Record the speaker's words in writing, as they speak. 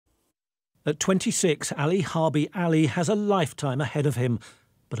At 26, Harbi Ali has a lifetime ahead of him,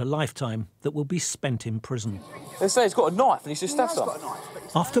 but a lifetime that will be spent in prison. They say he's got a knife and he's just stabbed someone.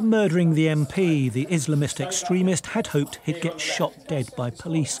 After murdering the MP, the Islamist extremist had hoped he'd get shot dead by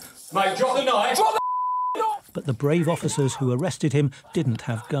police. Mate, drop the knife! Drop the knife! But the brave officers who arrested him didn't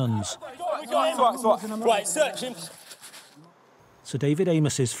have guns. Right, search him. Sir David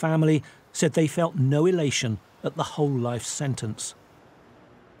Amess's family said they felt no elation at the whole life sentence.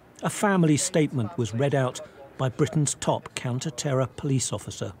 A family statement was read out by Britain's top counter-terror police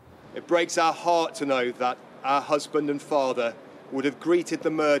officer. It breaks our heart to know that our husband and father would have greeted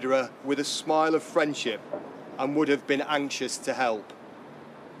the murderer with a smile of friendship and would have been anxious to help.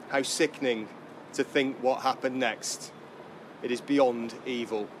 How sickening to think what happened next. It is beyond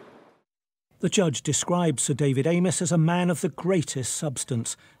evil. The judge described Sir David Amess as a man of the greatest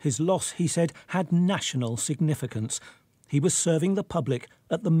substance. His loss, he said, had national significance. He was serving the public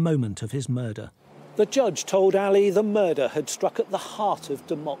at the moment of his murder. The judge told Ali the murder had struck at the heart of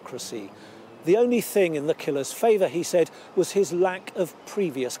democracy. The only thing in the killer's favour, he said, was his lack of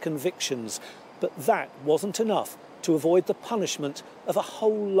previous convictions. But that wasn't enough to avoid the punishment of a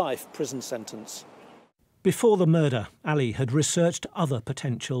whole-life prison sentence. Before the murder, Ali had researched other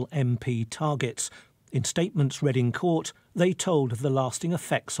potential MP targets. In statements read in court, they told of the lasting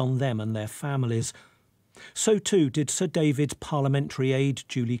effects on them and their families. So too did Sir David's parliamentary aide,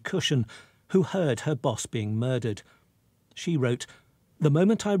 Julie Cushion, who heard her boss being murdered. She wrote, "The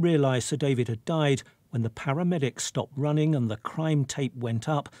moment I realised Sir David had died, when the paramedics stopped running and the crime tape went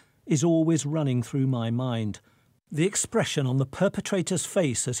up, is always running through my mind. The expression on the perpetrator's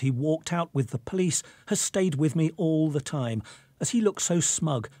face as he walked out with the police has stayed with me all the time, as he looked so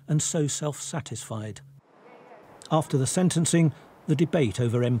smug and so self-satisfied." After the sentencing, the debate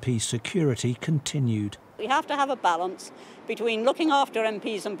over MP security continued. We have to have a balance between looking after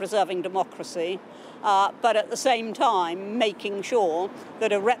MPs and preserving democracy, but at the same time making sure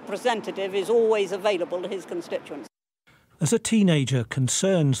that a representative is always available to his constituents. As a teenager,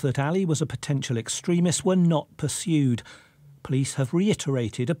 concerns that Ali was a potential extremist were not pursued. Police have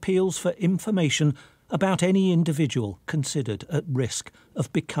reiterated appeals for information about any individual considered at risk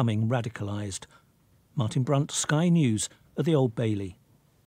of becoming radicalised. Martin Brunt, Sky News, at the Old Bailey.